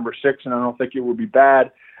early as number 6, and I don't think it would be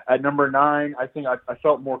bad. At number 9, I think I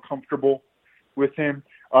felt more comfortable with him.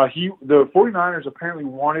 The 49ers apparently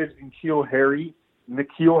wanted N'Keal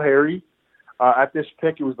Harry. At this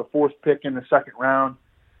pick, it was the 4th pick in the 2nd round.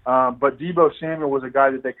 But Deebo Samuel was a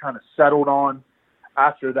guy that they kind of settled on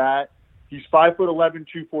after that. He's 5'11",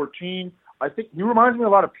 214. I think he reminds me a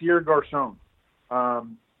lot of Pierre Garçon.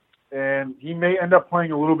 And he may end up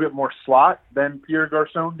playing a little bit more slot than Pierre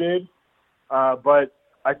Garçon did. But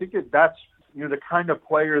I think that's the kind of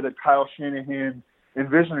player that Kyle Shanahan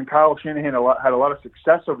envisioned. And Kyle Shanahan had a lot of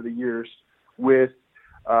success over the years with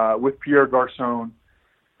Pierre Garçon.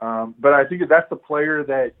 But I think that's the player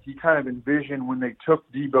that he kind of envisioned when they took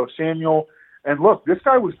Deebo Samuel. And look, this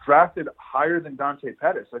guy was drafted higher than Dante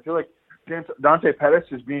Pettis. I feel like Dante Pettis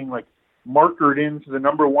is being markered into the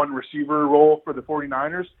number 1 receiver role for the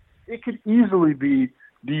 49ers. It could easily be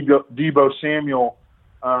Deebo Samuel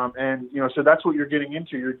And, so that's what you're getting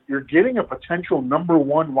into. You're getting a potential number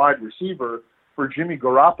one wide receiver for Jimmy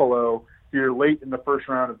Garoppolo here late in the first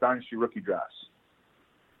round of Dynasty rookie drafts.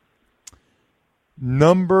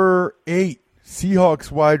 Number 8,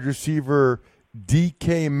 Seahawks wide receiver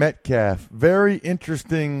DK Metcalf. Very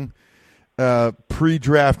interesting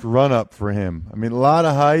pre-draft run-up for him. I mean, a lot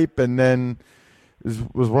of hype, and then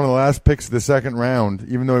was one of the last picks of the second round.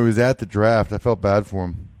 Even though he was at the draft, I felt bad for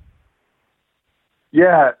him.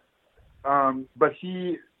 Yeah, but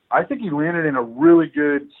I think he landed in a really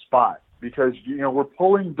good spot because, we're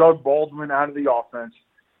pulling Doug Baldwin out of the offense.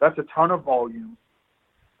 That's a ton of volume.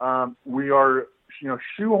 We are,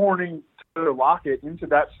 shoehorning Tyler Lockett into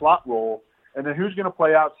that slot role, and then who's going to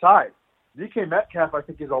play outside? DK Metcalf, I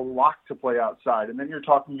think, is a lock to play outside. And then you're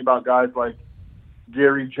talking about guys like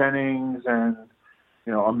Gary Jennings and,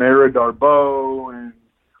 Amara Darboh, and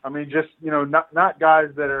I mean, just, not guys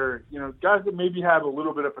that are, guys that maybe have a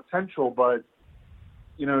little bit of potential, but,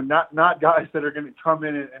 not guys that are going to come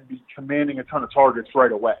in and be commanding a ton of targets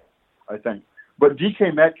right away, I think. But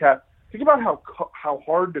DK Metcalf, think about how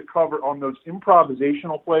hard to cover on those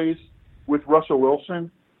improvisational plays with Russell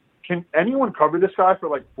Wilson. Can anyone cover this guy for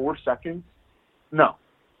like 4 seconds? No.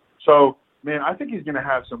 So, man, I think he's going to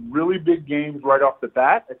have some really big games right off the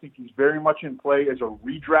bat. I think he's very much in play as a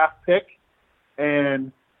redraft pick.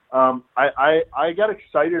 And I got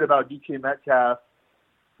excited about DK Metcalf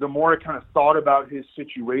the more I kind of thought about his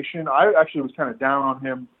situation. I actually was kind of down on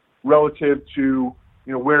him relative to,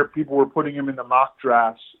 where people were putting him in the mock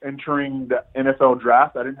drafts entering the NFL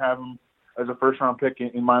draft. I didn't have him as a first-round pick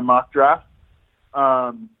in my mock draft.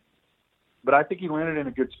 But I think he landed in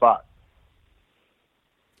a good spot.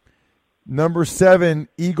 Number 7,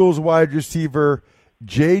 Eagles wide receiver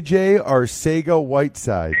J.J.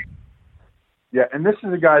 Arcega-Whiteside. Yeah, and this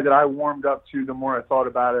is a guy that I warmed up to the more I thought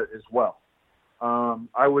about it as well.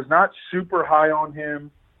 I was not super high on him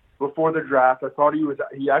before the draft. I thought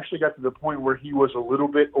he actually got to the point where he was a little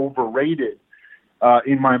bit overrated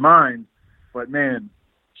in my mind. But, man,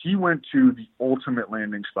 he went to the ultimate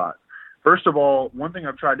landing spot. First of all, one thing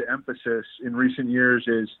I've tried to emphasize in recent years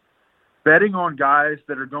is betting on guys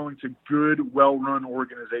that are going to good, well-run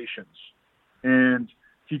organizations. And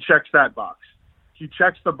he checks that box. He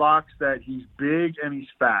checks the box that he's big and he's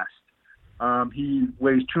fast. He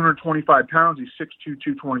weighs 225 pounds. He's 6'2",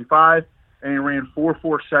 225, and he ran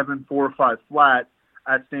 4.47, 4.5 flat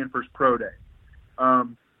at Stanford's Pro Day.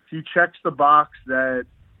 He checks the box that,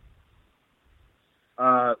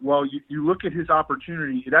 you look at his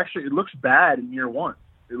opportunity. It looks bad in year one.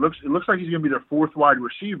 It looks like he's going to be their fourth wide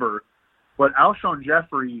receiver. But Alshon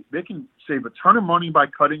Jeffrey, they can save a ton of money by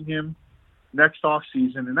cutting him next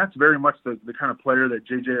offseason, and that's very much the kind of player that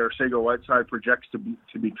J.J. Arcega-Whiteside projects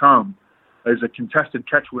to become as a contested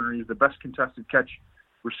catch winner. He's the best contested catch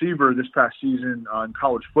receiver this past season in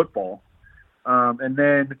college football. And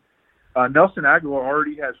then Nelson Aguilar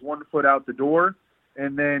already has 1 foot out the door.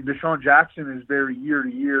 And then Deshaun Jackson is very year to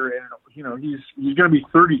year, and he's going to be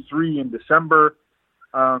 33 in December.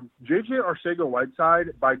 J.J.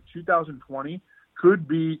 Arcega-Whiteside by 2020 could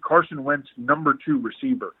be Carson Wentz's number 2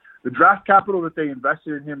 receiver. The draft capital that they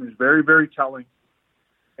invested in him is very, very telling.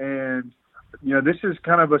 And this is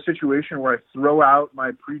kind of a situation where I throw out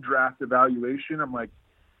my pre-draft evaluation. I'm like,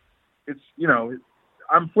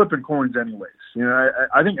 I'm flipping coins anyways.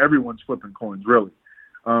 I think everyone's flipping coins really.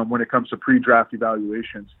 When it comes to pre-draft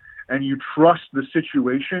evaluations. And you trust the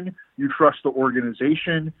situation, you trust the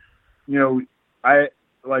organization.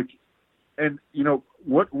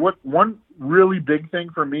 What one really big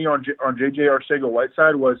thing for me on J.J.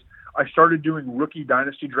 Arcega-Whiteside was I started doing rookie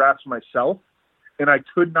dynasty drafts myself, and I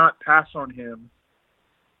could not pass on him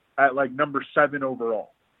at like number 7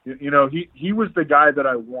 overall. He was the guy that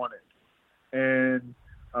I wanted. And,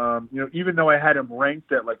 even though I had him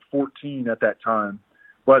ranked at like 14 at that time,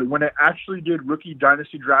 but when I actually did rookie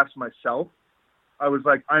dynasty drafts myself, I was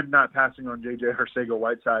like, I'm not passing on J.J.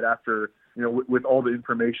 Arcega-Whiteside after, with all the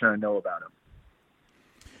information I know about him.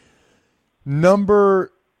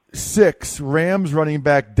 Number 6, Rams running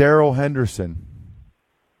back Darrell Henderson.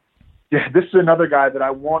 Yeah, this is another guy that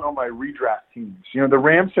I want on my redraft teams. The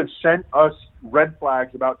Rams have sent us red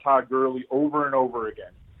flags about Todd Gurley over and over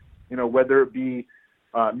again. Whether it be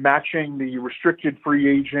matching the restricted free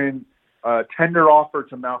agent tender offer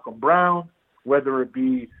to Malcolm Brown, whether it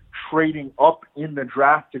be trading up in the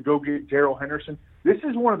draft to go get Darrell Henderson. This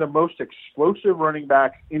is one of the most explosive running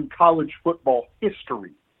backs in college football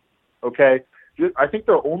history. Okay? I think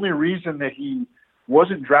the only reason that he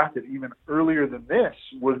wasn't drafted even earlier than this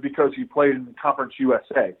was because he played in the Conference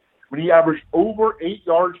USA. When he averaged over 8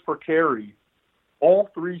 yards per carry all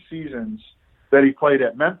 3 seasons, that he played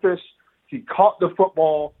at Memphis. He caught the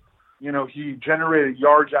football. You know, he generated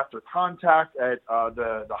yards after contact at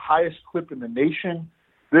the highest clip in the nation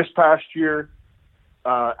this past year.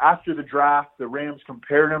 After the draft, the Rams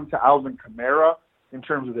compared him to Alvin Kamara in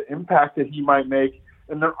terms of the impact that he might make.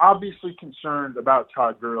 And they're obviously concerned about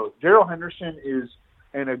Todd Gurley. Darrell Henderson is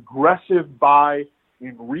an aggressive buy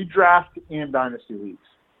in redraft and dynasty leagues.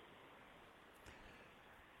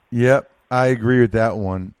 Yep, I agree with that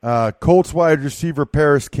one. Colts wide receiver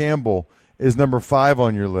Paris Campbell is number 5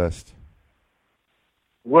 on your list.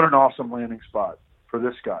 What an awesome landing spot for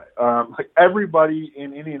this guy. Like everybody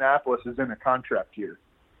in Indianapolis is in a contract year,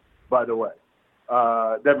 by the way.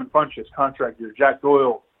 Devin Funchess, contract year. Jack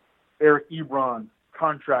Doyle, Eric Ebron,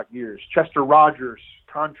 contract years. Chester Rogers,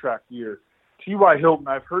 contract year. T.Y. Hilton,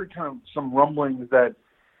 I've heard kind of some rumblings that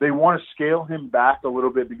they want to scale him back a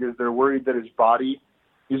little bit because they're worried that his body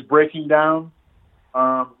is breaking down,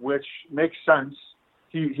 which makes sense.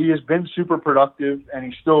 He has been super productive, and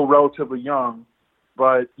he's still relatively young.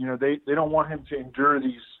 But, you know, they don't want him to endure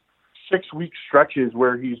these 6-week stretches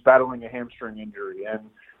where he's battling a hamstring injury.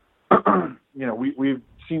 And, you know, we've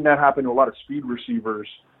seen that happen to a lot of speed receivers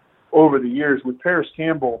over the years. With Paris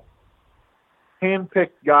Campbell,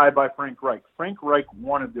 handpicked guy by Frank Reich. Frank Reich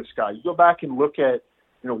wanted this guy. You go back and look at,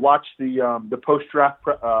 you know, watch the post-draft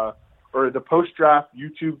or the post-draft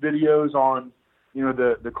YouTube videos on, you know,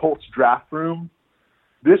 the Colts draft room.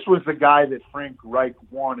 This was the guy that Frank Reich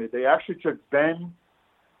wanted. They actually took Ben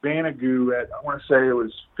Banagoo at, I want to say it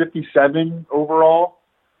was 57 overall,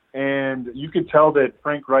 and you could tell that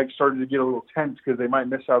Frank Reich started to get a little tense because they might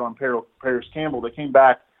miss out on Paris Campbell. They came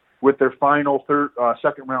back with their final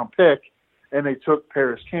second-round pick, and they took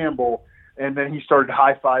Paris Campbell, and then he started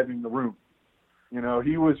high-fiving the room. You know,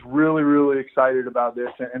 he was really, really excited about this,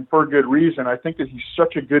 and for good reason. I think that he's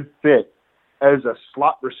such a good fit as a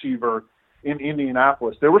slot receiver in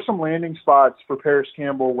Indianapolis. There were some landing spots for Paris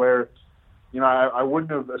Campbell where, you know, I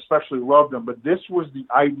wouldn't have especially loved him, but this was the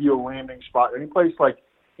ideal landing spot. Any place like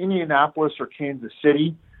Indianapolis or Kansas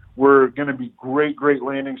City were going to be great, great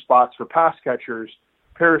landing spots for pass catchers.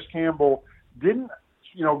 Paris Campbell didn't,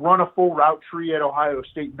 you know, run a full route tree at Ohio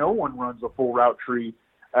State. No one runs a full route tree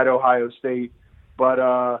at Ohio State.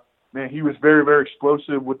 But, man, he was very, very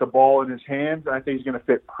explosive with the ball in his hands. And I think he's going to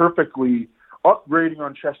fit perfectly, upgrading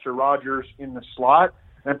on Chester Rogers in the slot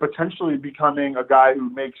and potentially becoming a guy who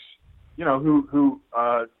makes, you know, who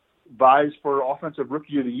vies for Offensive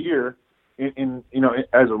Rookie of the Year in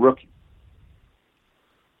as a rookie.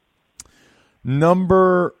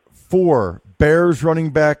 Number 4, Bears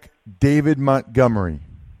running back David Montgomery.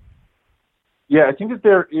 Yeah, I think that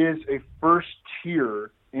there is a first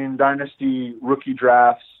tier in dynasty rookie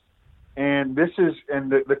drafts, and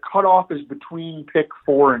the cutoff is between pick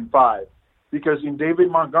 4 and 5, because in David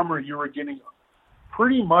Montgomery you were getting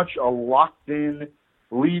pretty much a locked-in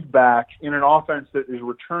lead back in an offense that is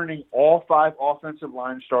returning all 5 offensive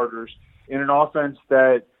line starters in an offense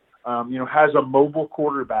that has a mobile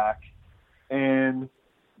quarterback. And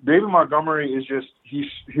David Montgomery is just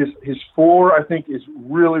his floor, I think, is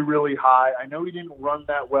really, really high. I know he didn't run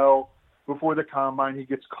that well before the combine. He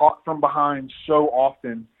gets caught from behind so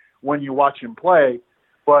often when you watch him play,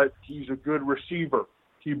 but he's a good receiver.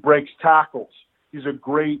 He breaks tackles. He's a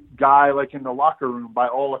great guy, like in the locker room, by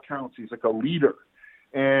all accounts. He's like a leader.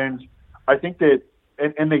 And I think that,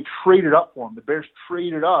 and they traded up for him. The Bears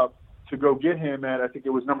traded up to go get him at, I think it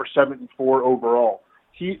was number 74 overall.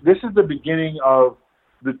 This is the beginning of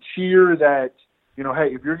the tier that, you know, hey,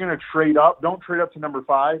 if you're going to trade up, don't trade up to number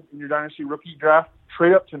 5 in your dynasty rookie draft.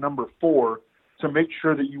 Trade up to number 4 to make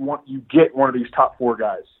sure that you get one of these top 4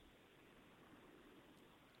 guys.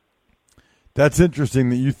 That's interesting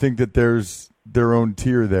that you think that there's their own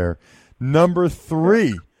tier there. Number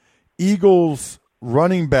 3, Eagles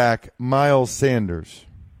running back Miles Sanders.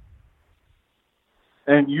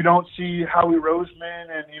 And you don't see Howie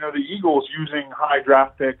Roseman and, you know, the Eagles using high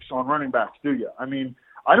draft picks on running backs, do you? I mean,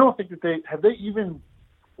 I don't think that they even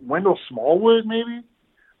Wendell Smallwood maybe,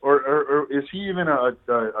 or is he even a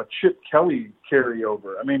Chip Kelly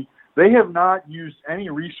carryover? I mean, they have not used any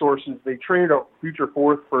resources. They traded a future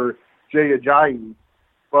 4th for Jay Ajayi,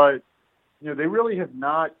 but you know they really have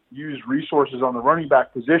not used resources on the running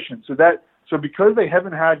back position. So because they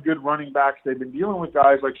haven't had good running backs, they've been dealing with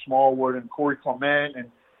guys like Smallwood and Corey Clement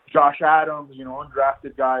and Josh Adams, you know,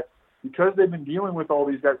 undrafted guy. Because they've been dealing with all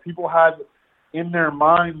these guys, people have in their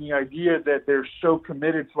mind the idea that they're so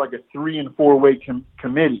committed to like a 3- and 4-way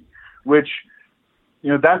committee, which,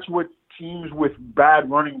 you know, that's what teams with bad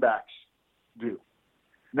running backs do.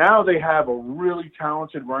 Now they have a really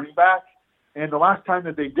talented running back, and the last time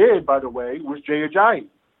that they did, by the way, was Jay Ajayi.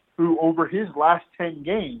 who over his last 10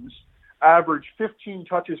 games averaged 15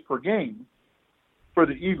 touches per game for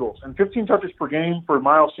the Eagles. And 15 touches per game for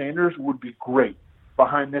Miles Sanders would be great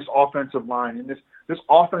behind this offensive line. And this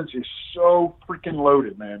offense is so freaking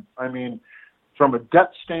loaded, man. I mean, from a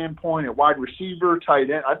depth standpoint, at wide receiver, tight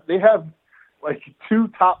end, they have like 2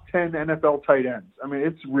 top 10 NFL tight ends. I mean,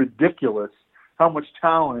 it's ridiculous how much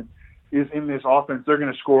talent is in this offense. They're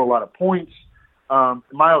going to score a lot of points.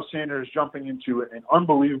 Miles Sanders jumping into an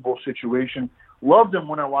unbelievable situation. Loved him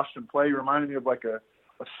when I watched him play. He reminded me of like a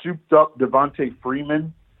souped-up Devontae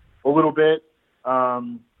Freeman a little bit.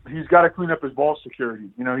 He's got to clean up his ball security.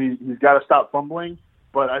 You know, he's got to stop fumbling,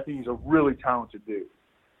 but I think he's a really talented dude.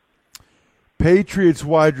 Patriots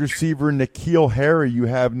wide receiver N'Keal Harry, you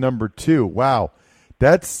have number 2. Wow,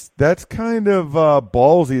 that's kind of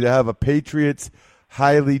ballsy to have a Patriots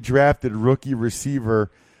highly drafted rookie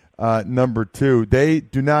receiver number 2. They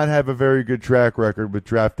do not have a very good track record with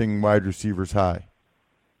drafting wide receivers high.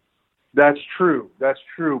 That's true.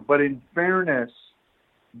 But in fairness,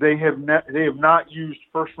 they have not used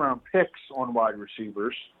first-round picks on wide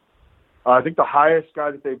receivers. I think the highest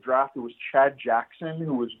guy that they've drafted was Chad Jackson,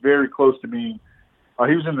 who was very close to being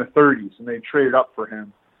he was in the 30s, and they traded up for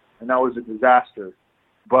him, and that was a disaster.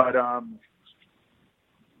 But,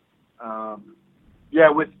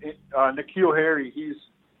 with N'Keal Harry,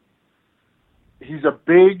 he's a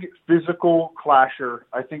big physical clasher.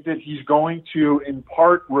 I think that he's going to, in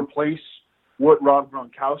part, replace what Rob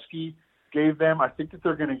Gronkowski gave them. I think that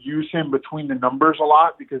they're going to use him between the numbers a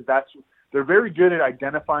lot because they're very good at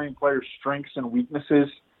identifying players' strengths and weaknesses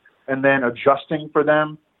and then adjusting for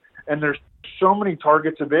them. And there's so many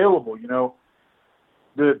targets available. You know,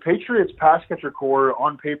 the Patriots pass catcher core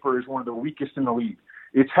on paper is one of the weakest in the league.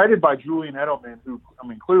 It's headed by Julian Edelman, who, I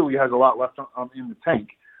mean, clearly has a lot left in the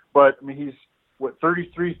tank. But, I mean, he's,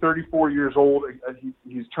 33, 34 years old.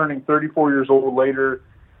 He's turning 34 years old later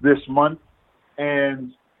this month.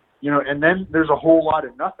 And, you know, and then there's a whole lot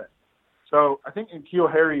of nothing. So I think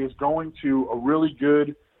N'Keal Harry is going to a really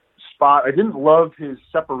good spot. I didn't love his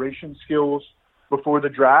separation skills before the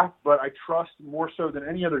draft, but I trust more so than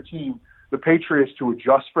any other team the Patriots to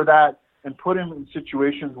adjust for that and put him in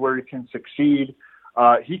situations where he can succeed.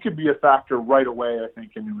 He could be a factor right away, I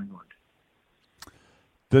think, in New England.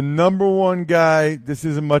 The number 1 guy, this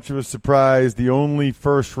isn't much of a surprise, the only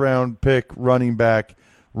first-round pick running back,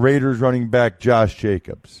 Raiders running back Josh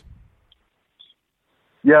Jacobs.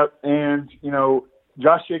 Yep, and, you know,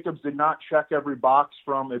 Josh Jacobs did not check every box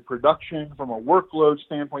from a production, from a workload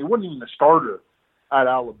standpoint. He wasn't even a starter at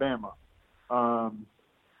Alabama.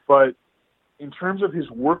 But in terms of his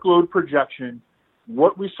workload projection,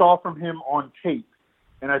 what we saw from him on tape,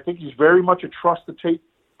 and I think he's very much a trust-the-tape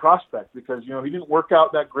prospect because, you know, he didn't work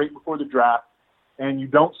out that great before the draft, and you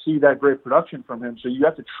don't see that great production from him. So you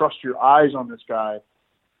have to trust your eyes on this guy.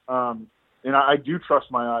 And I do trust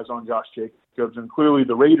my eyes on Josh Jacobs, and clearly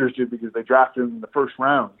the Raiders do because they drafted him in the first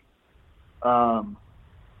round.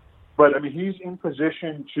 But, I mean, he's in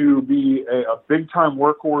position to be a big-time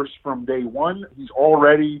workhorse from day one. He's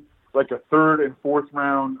already like a 3rd and 4th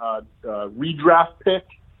round redraft pick,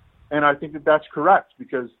 and I think that that's correct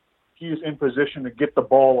because he is in position to get the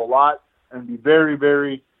ball a lot and be very,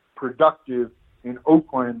 very productive in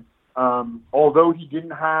Oakland. Although he didn't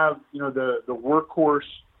have, you know, the workhorse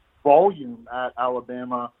volume at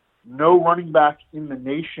Alabama, no running back in the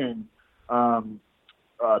nation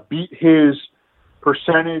beat his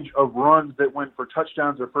percentage of runs that went for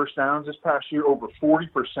touchdowns or first downs this past year. Over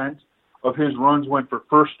 40% of his runs went for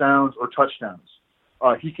first downs or touchdowns.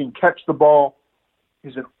 He can catch the ball.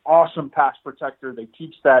 He's an awesome pass protector. They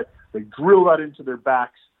teach that. They drill that into their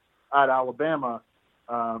backs at Alabama.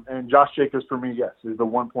 And Josh Jacobs, for me, yes, is the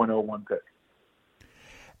 1.01 pick.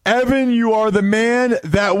 Evan, you are the man.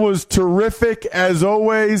 That was terrific as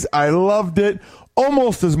always. I loved it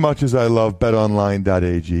almost as much as I love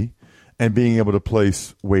betonline.ag and being able to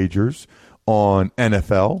place wagers on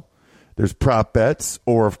NFL. There's prop bets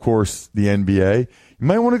or, of course, the NBA. You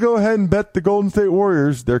might want to go ahead and bet the Golden State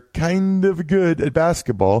Warriors. They're kind of good at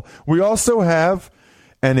basketball. We also have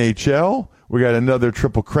NHL. We got another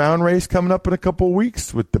Triple Crown race coming up in a couple of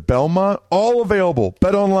weeks with the Belmont. All available.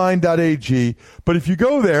 BetOnline.ag. But if you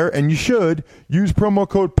go there, and you should, use promo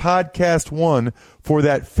code podcast1 for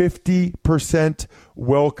that 50%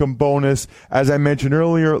 welcome bonus. As I mentioned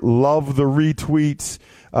earlier, love the retweets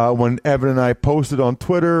when Evan and I posted on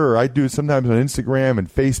Twitter, or I do sometimes on Instagram and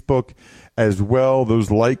Facebook as well. Those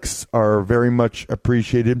likes are very much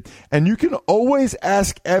appreciated. And you can always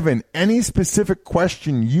ask Evan any specific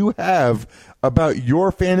question you have about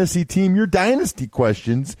your fantasy team, your dynasty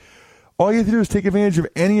questions, All you have to do is take advantage of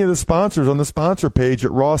any of the sponsors on the sponsor page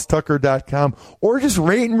at rosstucker.com, or just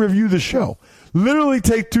rate and review the show. Literally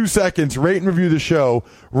take 2 seconds, rate and review the show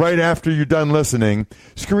right after you're done listening.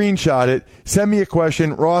 Screenshot it. Send me a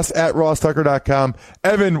question, ross@rosstucker.com.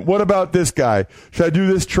 Evan, what about this guy? Should I do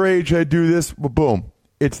this trade? Should I do this? Well, boom.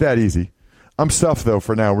 It's that easy. I'm stuffed, though,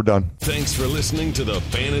 for now. We're done. Thanks for listening to the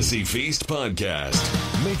Fantasy Feast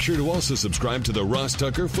podcast. Make sure to also subscribe to the Ross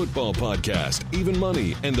Tucker Football Podcast, Even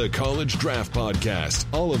Money, and the College Draft Podcast.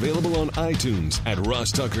 All available on iTunes, at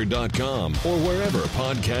rosstucker.com, or wherever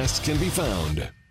podcasts can be found.